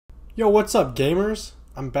Yo, what's up, gamers?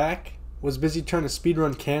 I'm back. Was busy trying to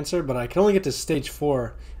speedrun Cancer, but I could only get to stage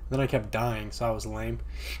 4. Then I kept dying, so I was lame.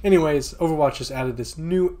 Anyways, Overwatch just added this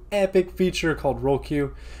new epic feature called Roll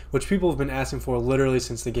Queue, which people have been asking for literally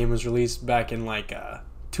since the game was released back in like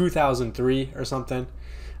 2003 or something. And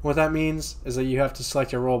what that means is that you have to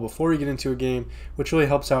select your role before you get into a game, which really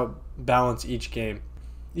helps out balance each game.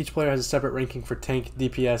 Each player has a separate ranking for tank,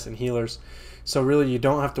 DPS, and healers. So really you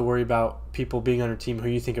don't have to worry about people being on your team who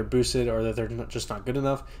you think are boosted or that they're just not good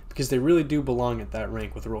enough, because they really do belong at that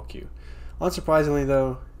rank with Roll Queue. Unsurprisingly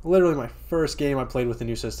though, literally my first game I played with the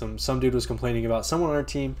new system, some dude was complaining about someone on our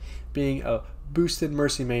team being a boosted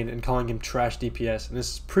Mercy main and calling him trash DPS, and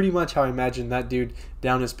this is pretty much how I imagine that dude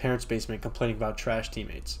down in his parents' basement complaining about trash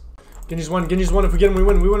teammates. Genji's one, if we get him we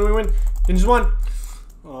win. Genji's one.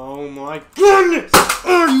 Oh my goodness!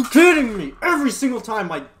 Are you kidding me? Every single time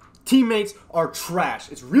my teammates are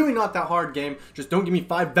trash. It's really not that hard game. Just don't give me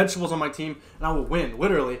 5 vegetables on my team and I will win.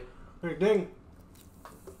 Literally. Dang.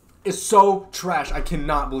 It's so trash. I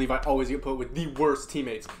cannot believe I always get put with the worst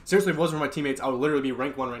teammates. Seriously, if it wasn't for my teammates, I would literally be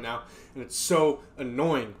rank 1 right now. And it's so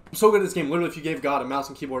annoying. I'm so good at this game. Literally, if you gave God a mouse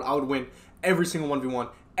and keyboard, I would win every single 1v1.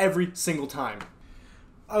 Every single time.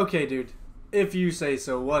 Okay, dude. If you say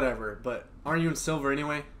so, whatever. But aren't you in silver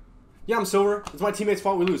anyway? Yeah, I'm silver. It's my teammates'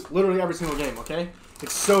 fault we lose. Literally every single game, okay?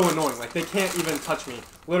 It's so annoying. Like, they can't even touch me.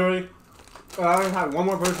 Literally, I had one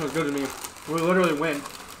more person as good as me. We literally win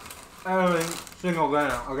every single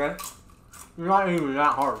game, okay? You're not even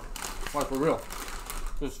that hard. Like, for real.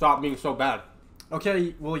 Just stop being so bad.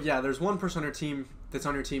 Okay, well, yeah, there's one person on your team that's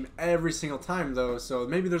on your team every single time, though, so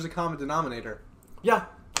maybe there's a common denominator. Yeah,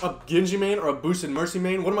 a Genji main or a boosted Mercy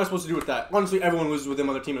main. What am I supposed to do with that? Honestly, everyone loses with them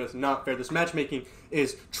on their team, and it's not fair. This matchmaking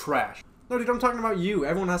is trash. No, dude, I'm talking about you.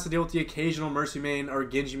 Everyone has to deal with the occasional Mercy main or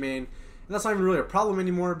Genji main, and that's not even really a problem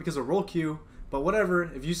anymore because of Roll Queue. But whatever,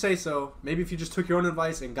 if you say so. Maybe if you just took your own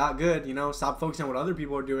advice and got good, you know, stop focusing on what other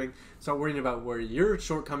people are doing, start worrying about where your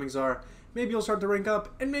shortcomings are, maybe you'll start to rank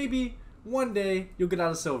up, and maybe one day you'll get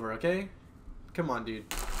out of silver, okay? Come on, dude.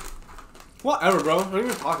 Whatever, bro. Don't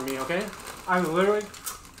even talk to me, okay? I'm literally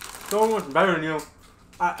so much better than you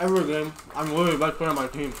at every game. I'm literally the best player on my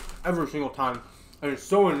team every single time. And it's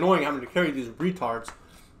so annoying having to carry these retards.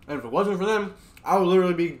 And if it wasn't for them, I would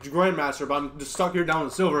literally be Grandmaster, but I'm just stuck here down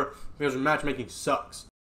in silver because matchmaking sucks.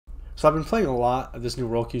 So I've been playing a lot of this new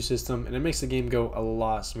Roll Queue system, and it makes the game go a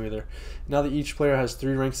lot smoother. Now that each player has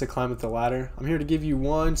 3 ranks to climb up the ladder, I'm here to give you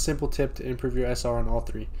one simple tip to improve your SR on all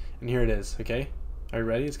 3. And here it is, okay? Are you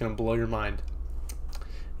ready? It's going to blow your mind.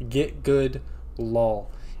 Get good,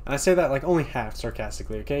 lol. And I say that like only half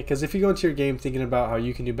sarcastically, okay? Because if you go into your game thinking about how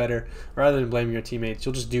you can do better, rather than blaming your teammates,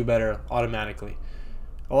 you'll just do better automatically.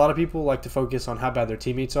 A lot of people like to focus on how bad their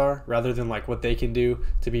teammates are, rather than like what they can do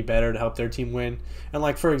to be better to help their team win. And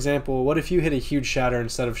like, for example, what if you hit a huge shatter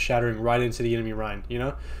instead of shattering right into the enemy Rhine, you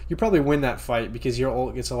know? You probably win that fight because your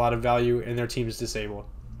ult gets a lot of value and their team is disabled.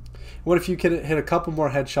 What if you could hit a couple more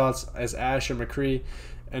headshots as Ashe or McCree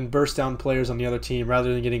and burst down players on the other team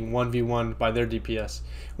rather than getting 1v1 by their DPS?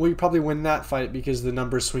 Well, you probably win that fight because the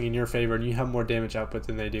numbers swing in your favor and you have more damage output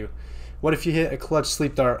than they do. What if you hit a clutch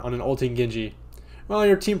sleep dart on an ulting Genji? Well,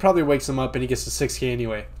 your team probably wakes him up and he gets a 6k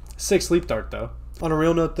anyway. Sick sleep dart though. On a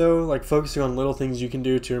real note though, like focusing on little things you can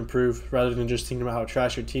do to improve rather than just thinking about how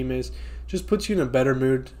trash your team is just puts you in a better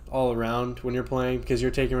mood all around when you're playing, because you're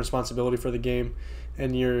taking responsibility for the game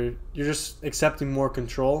and you're just accepting more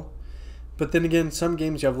control. But then again, some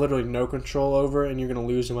games you have literally no control over and you're going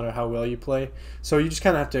to lose no matter how well you play. So you just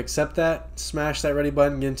kind of have to accept that, smash that ready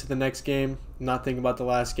button, get into the next game, not think about the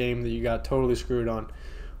last game that you got totally screwed on.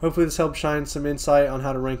 Hopefully this helps shine some insight on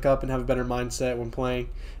how to rank up and have a better mindset when playing.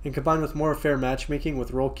 And combined with more fair matchmaking with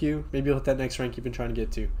Roll Queue, maybe you'll hit that next rank you've been trying to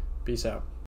get to. Peace out.